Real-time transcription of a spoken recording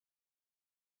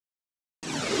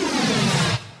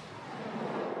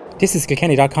This is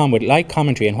Kilkenny.com with light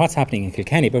commentary on what's happening in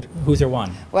Kilkenny, but who's your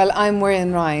one? Well, I'm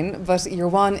Maureen Ryan, but your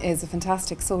one is a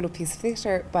fantastic solo piece of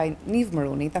theatre by Niamh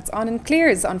Moroney that's on in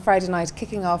Clears on Friday night,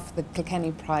 kicking off the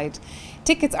Kilkenny Pride.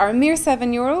 Tickets are a mere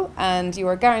 €7 and you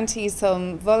are guaranteed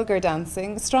some vulgar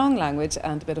dancing, strong language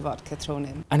and a bit of vodka thrown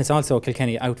in. And it's also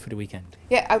Kilkenny out for the weekend.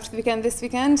 Yeah, out for the weekend this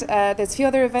weekend. There's a few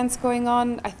other events going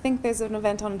on. I think there's an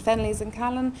event on Fenley's in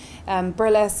Callan,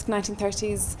 burlesque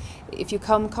 1930s. If you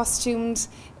come costumed,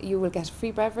 you will get a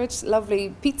free beverage,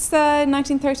 lovely pizza,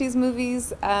 1930s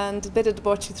movies and a bit of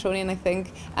debauchery thrown in, I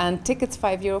think. And tickets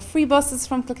 €5, free buses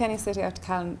from Kilkenny City out to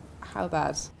Callan. How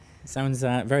bad? Sounds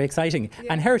very exciting.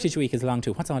 Yeah. And Heritage Week is along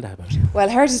too. What's all that about? Well,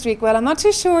 Heritage Week, I'm not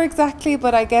too sure exactly,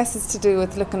 but I guess it's to do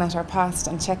with looking at our past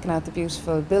and checking out the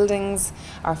beautiful buildings,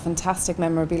 our fantastic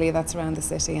memorabilia that's around the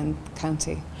city and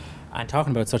county. And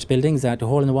talking about such buildings, the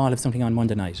Hole in the Wall have something on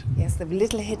Monday night. Yes, the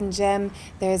little hidden gem.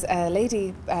 There's a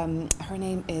lady, her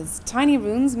name is Tiny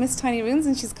Runes, Miss Tiny Runes,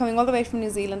 and she's coming all the way from New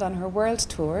Zealand on her world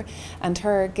tour, and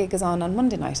her gig is on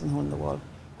Monday night in Hole in the Wall.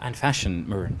 And fashion,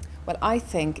 Maureen? Well, I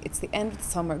think it's the end of the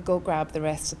summer. Go grab the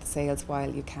rest of the sales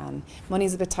while you can.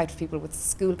 Money's a bit tight for people with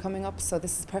school coming up, so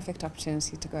this is a perfect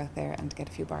opportunity to go out there and get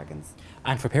a few bargains.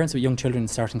 And for parents with young children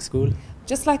starting school?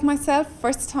 Just like myself,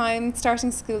 first time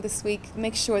starting school this week,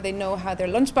 make sure they know how their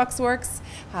lunchbox works,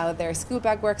 how their school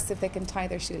bag works, if they can tie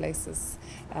their shoelaces,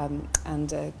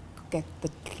 and get the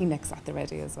Kleenex at the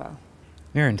ready as well.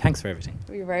 Maureen, thanks for everything.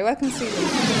 You're very welcome,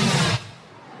 Stephen.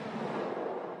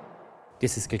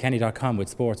 This is Kilkenny.com with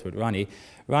sports with Ronnie.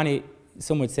 Ronnie,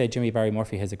 some would say Jimmy Barry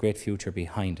Murphy has a great future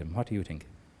behind him. What do you think?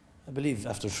 I believe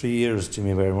after 3 years,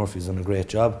 Jimmy Barry Murphy's done a great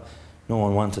job. No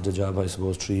one wanted the job, I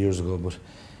suppose, 3 years ago, but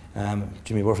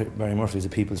Jimmy Barry Murphy's a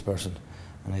people's person,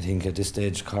 and I think at this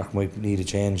stage Cork might need a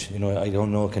change. You know, I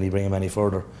don't know, can he bring him any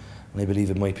further? And I believe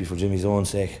it might be for Jimmy's own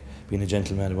sake. Being a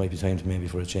gentleman, it might be time to maybe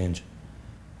for a change.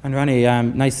 And Ronnie,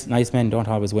 nice men don't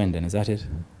always win then, is that it?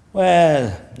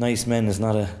 Well, nice men is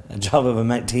not a job of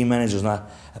a team manager, is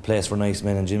not a place for nice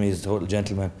men, and Jimmy is a total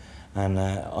gentleman and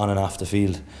on and off the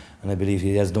field, and I believe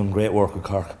he has done great work with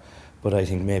Cork, but I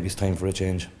think maybe it's time for a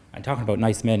change. And talking about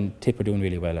nice men, Tip are doing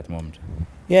really well at the moment.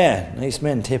 Yeah, nice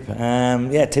men, Tip.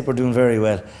 Tip are doing very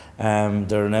well.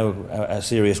 They're now a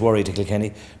serious worry to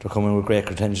Kilkenny. They're coming with great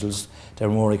credentials. They're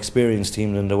a more experienced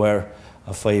team than they were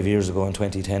 5 years ago in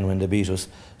 2010 when they beat us.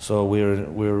 So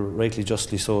we're rightly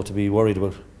justly so to be worried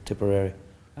about Tipperary.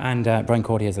 And Brian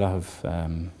Cody has a lot of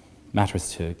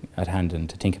matters at hand and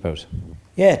to think about.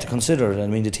 Yeah, to consider. I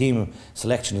mean, the team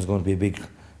selection is going to be a big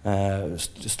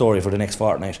story for the next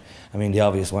fortnight. I mean, the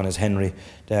obvious one is Henry,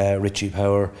 Richie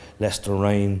Power, Lester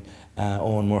Ryan,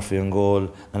 Owen Murphy on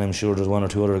goal, and I'm sure there's one or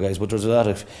two other guys, but there's a lot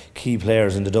of key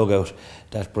players in the dugout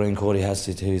that Brian Cody has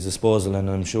to his disposal, and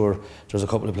I'm sure there's a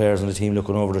couple of players on the team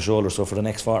looking over the shoulder. So for the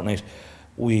next fortnight,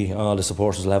 all the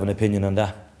supporters will have an opinion on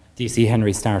that. Do you see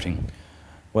Henry starting?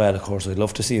 Well, of course, I'd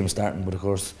love to see him starting, but of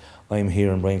course, I'm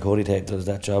here and Brian Cody does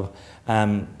that job.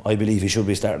 I believe he should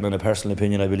be starting. In a personal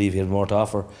opinion, I believe he had more to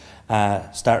offer.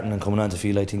 Starting and coming on to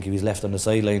field, I think if he's left on the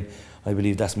sideline, I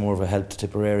believe that's more of a help to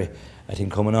Tipperary. I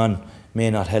think coming on may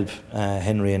not help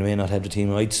Henry and may not help the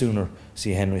team. I'd sooner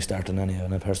see Henry starting anyhow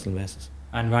on a personal basis.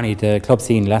 And Ronnie, the club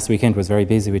scene last weekend was very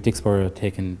busy with Dicksboro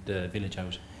taking the village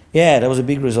out. Yeah, that was a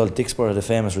big result. Dicksboro had a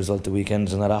famous result the weekend,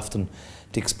 and not often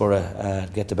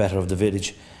Dicksboro get the better of the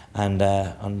village. And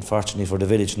unfortunately for the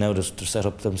village, now they're set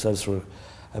up themselves for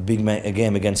a big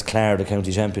game against Clare, the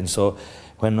county champions. So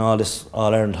when all this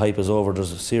All-Ireland hype is over,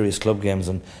 there's serious club games,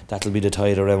 and that'll be the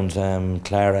tide around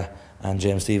Clara and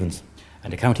James Stephens.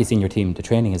 And the county senior team, the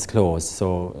training is closed,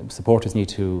 so supporters need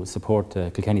to support the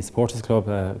Kilkenny Supporters Club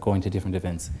going to different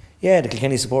events. Yeah, the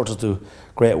Kilkenny supporters do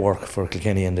great work for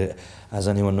Kilkenny, and as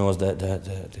anyone knows,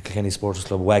 the Kilkenny Supporters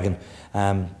Club wagon,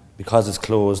 because it's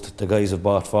closed, the guys have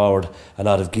brought forward a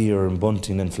lot of gear and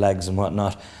bunting and flags and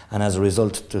whatnot, and as a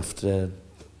result of the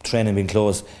training being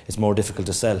closed, it's more difficult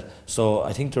to sell. So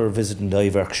I think they're visiting the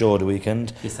Iverk show the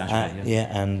weekend. This Saturday,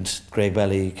 and Greg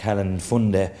Valley Callan Fun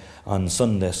Day on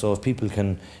Sunday. So if people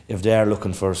if they are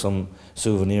looking for some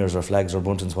souvenirs or flags or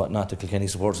buntings, whatnot, the Kilkenny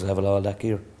supporters have all that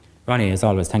gear. Ronnie, as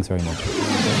always, thanks very much.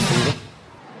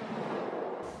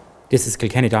 This is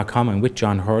Kilkenny.com. I'm with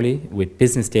John Hurley with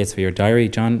business dates for your diary.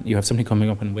 John, you have something coming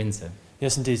up on Wednesday.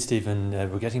 Yes, indeed, Stephen.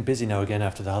 We're getting busy now again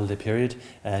after the holiday period.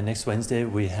 Next Wednesday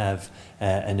we have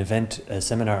an event, a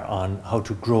seminar on how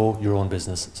to grow your own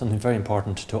business, something very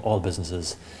important to all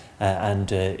businesses.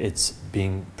 And it's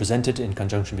being presented in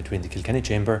conjunction between the Kilkenny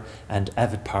Chamber and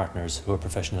Avid Partners, who are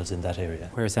professionals in that area.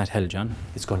 Where is that held, John?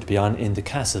 It's going to be on in the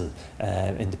castle,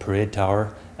 in the parade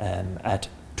tower, at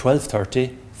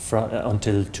 12:30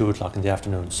 until 2 o'clock in the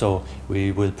afternoon. So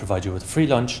we will provide you with a free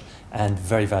lunch and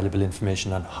very valuable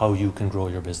information on how you can grow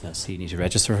your business. Do you need to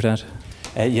register for that?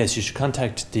 Yes, you should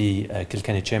contact the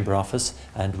Kilkenny Chamber office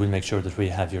and we'll make sure that we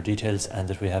have your details and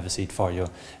that we have a seat for you.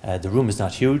 The room is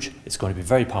not huge, it's going to be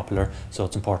very popular, so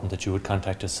it's important that you would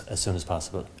contact us as soon as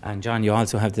possible. And John, you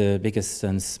also have the biggest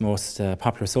and most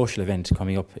popular social event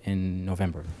coming up in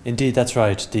November. Indeed, that's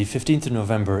right. The 15th of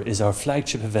November is our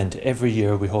flagship event. Every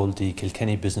year we hold the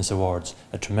Kilkenny Business Awards,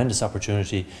 a tremendous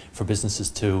opportunity for businesses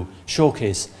to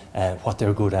showcase what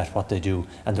they're good at, what they do,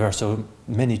 and there are so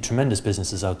many tremendous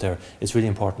businesses out there. It's really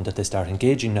important that they start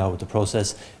engaging now with the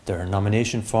process. There are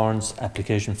nomination forms,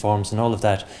 application forms and all of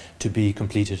that to be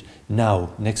completed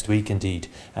now, next week indeed.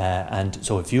 And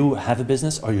so if you have a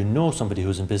business or you know somebody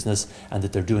who's in business and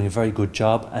that they're doing a very good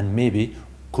job and maybe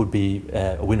could be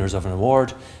winners of an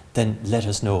award, then let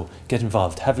us know. Get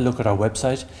involved. Have a look at our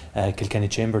website,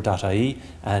 kilkennychamber.ie,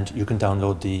 and you can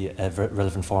download the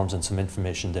relevant forms and some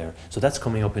information there. So that's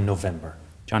coming up in November.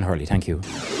 John Hurley, thank you.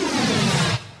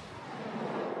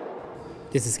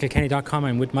 This is Kilkenny.com.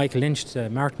 I'm with Michael Lynch, the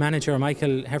Mart manager.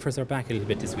 Michael, heifers are back a little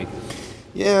bit this week.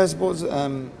 Yeah, I suppose,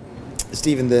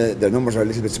 Stephen, the numbers are a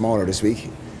little bit smaller this week.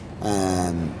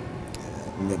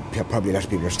 Probably a lot of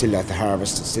people are still at the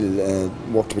harvest, still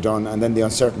work to be done, and then the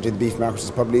uncertainty in the beef markets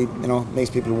is probably, makes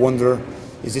people wonder,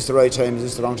 is this the right time, is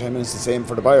this the wrong time, and it's the same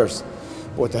for the buyers.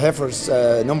 But the heifers,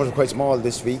 numbers are quite small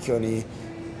this week, only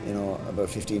about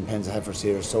 15 pence a heifers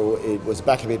here, so it was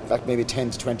back a bit, back maybe 10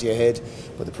 to 20 ahead,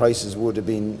 but the prices would have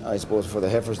been, I suppose, for the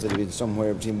heifers, they'd have been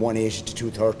somewhere between 180 to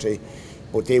 230,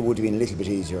 but they would have been a little bit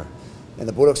easier. And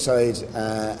the bullock side,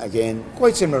 again,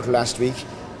 quite similar to last week.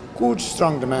 Good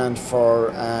strong demand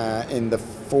for in the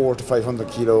 400 to 500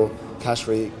 kilo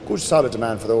category, good solid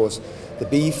demand for those. The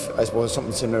beef, I suppose,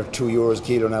 something similar, €2 a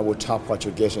kilo now would top what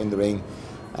you'd get in the ring,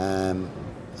 and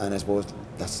I suppose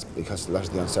that's because of a lot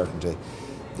of the uncertainty.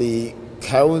 The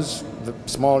cows, the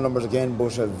small numbers again,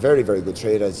 but a very, very good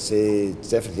trade. I'd say it's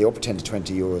definitely up 10 to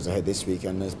 20 euros ahead this week,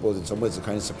 and I suppose in some ways it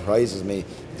kind of surprises me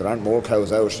that there aren't more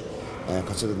cows out,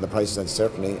 considering the prices, and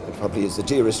certainly it probably is the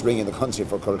dearest ring in the country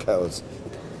for cull cows.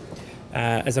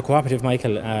 As a cooperative,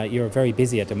 Michael, you're very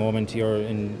busy at the moment. You're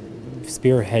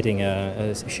spearheading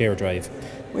a share drive.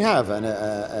 We have, and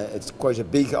it's quite a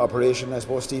big operation, I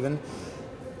suppose, Stephen.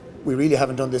 We really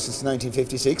haven't done this since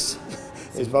 1956.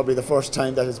 It's probably the first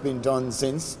time that it's been done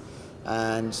since,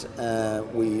 and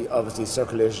we obviously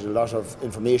circulated a lot of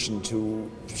information to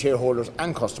shareholders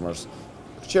and customers.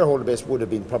 The shareholder base would have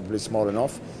been probably small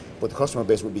enough, but the customer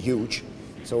base would be huge.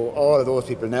 So all of those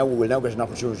people will now get an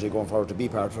opportunity going forward to be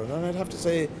part of it, and I'd have to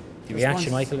say the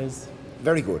reaction, Michael, is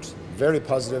very good, very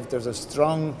positive. There's a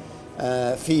strong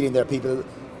feeling there. People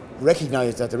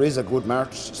recognise that there is a good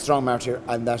mart, strong mart here,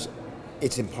 and that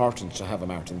it's important to have a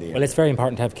mart in the area. Well, it's very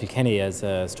important to have Kilkenny as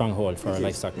a stronghold for a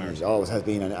livestock mart. It always has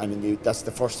been, and that's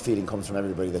the first feeling comes from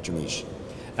everybody that you meet.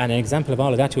 And an example of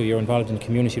all of that too, you're involved in the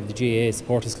community of the GAA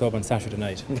Supporters Club on Saturday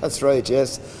night. That's right,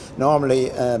 yes.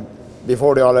 Normally,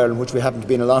 before the All-Ireland, which we happen to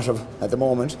be in a lot of at the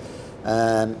moment,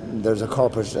 there's a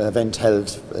corporate event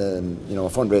held, a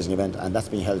fundraising event, and that's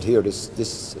being held here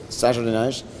this Saturday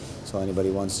night. So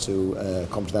anybody wants to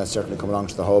come to that, certainly come along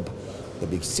to the hub.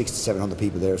 There'll be 600 to 700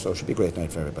 people there, so it should be a great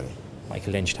night for everybody.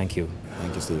 Michael Lynch, thank you.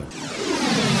 Thank you, Stephen.